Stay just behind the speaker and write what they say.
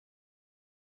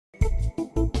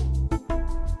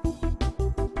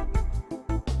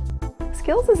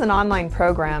Skills is an online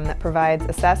program that provides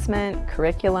assessment,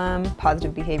 curriculum,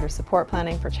 positive behavior support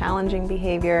planning for challenging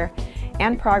behavior,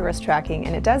 and progress tracking,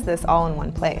 and it does this all in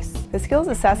one place. The Skills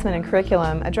Assessment and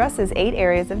Curriculum addresses 8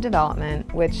 areas of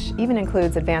development, which even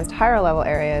includes advanced higher level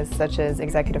areas such as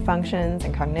executive functions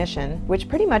and cognition, which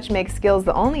pretty much makes Skills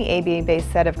the only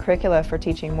ABA-based set of curricula for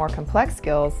teaching more complex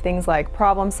skills, things like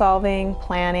problem solving,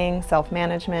 planning,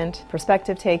 self-management,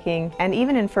 perspective taking, and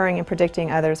even inferring and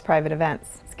predicting others' private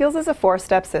events. Skills is a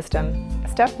 4-step system.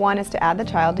 Step 1 is to add the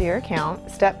child to your account.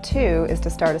 Step 2 is to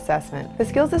start assessment. The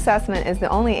Skills Assessment is the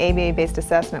only ABA-based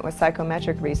assessment with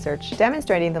psychometric research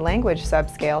demonstrating the language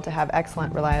subscale to have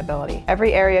excellent reliability.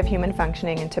 Every area of human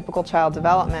functioning and typical child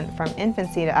development from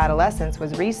infancy to adolescence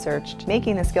was researched,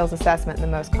 making the Skills Assessment the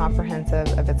most comprehensive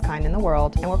of its kind in the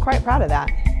world, and we're quite proud of that.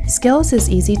 Skills is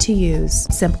easy to use.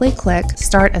 Simply click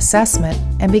Start Assessment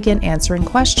and begin answering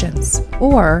questions.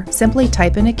 Or simply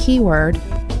type in a keyword,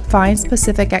 find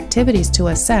specific activities to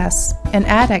assess, and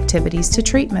add activities to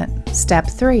treatment. Step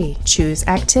 3. Choose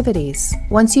activities.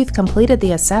 Once you've completed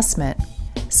the assessment,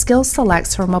 Skills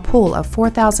selects from a pool of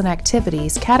 4,000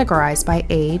 activities categorized by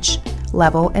age,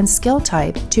 level, and skill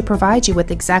type to provide you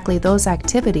with exactly those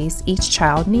activities each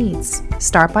child needs.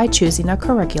 Start by choosing a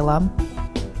curriculum,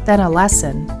 then a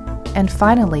lesson, and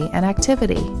finally an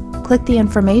activity. Click the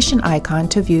information icon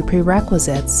to view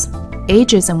prerequisites,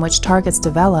 ages in which targets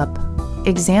develop,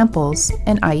 examples,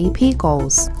 and IEP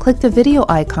goals. Click the video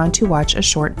icon to watch a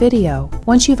short video.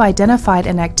 Once you've identified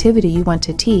an activity you want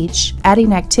to teach,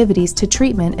 adding activities to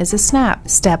treatment is a snap.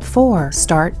 Step 4.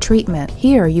 Start treatment.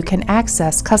 Here you can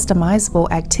access customizable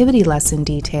activity lesson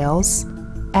details,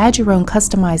 add your own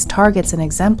customized targets and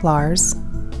exemplars,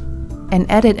 and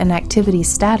edit an activity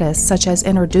status such as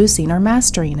introducing or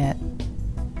mastering it.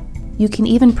 You can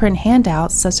even print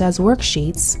handouts such as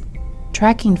worksheets,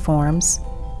 tracking forms,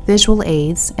 visual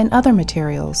aids, and other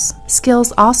materials.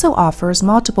 Skills also offers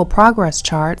multiple progress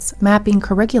charts mapping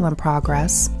curriculum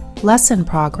progress, lesson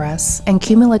progress, and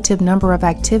cumulative number of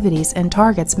activities and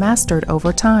targets mastered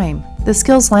over time. The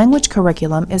Skills language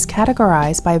curriculum is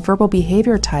categorized by verbal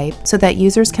behavior type so that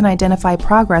users can identify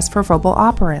progress for verbal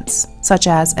operants, such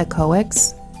as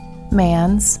echoics,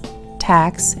 mans,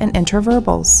 tacs, and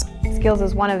interverbals. Skills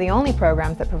is one of the only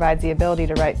programs that provides the ability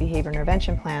to write behavior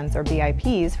intervention plans, or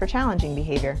BIPs, for challenging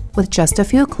behavior. With just a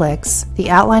few clicks, the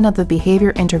outline of the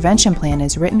behavior intervention plan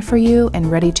is written for you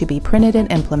and ready to be printed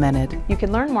and implemented. You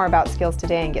can learn more about Skills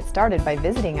today and get started by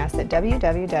visiting us at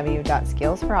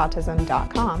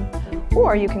www.skillsforautism.com,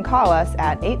 or you can call us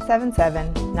at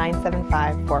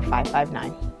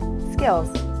 877-975-4559. Skills.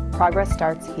 Progress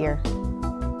starts here.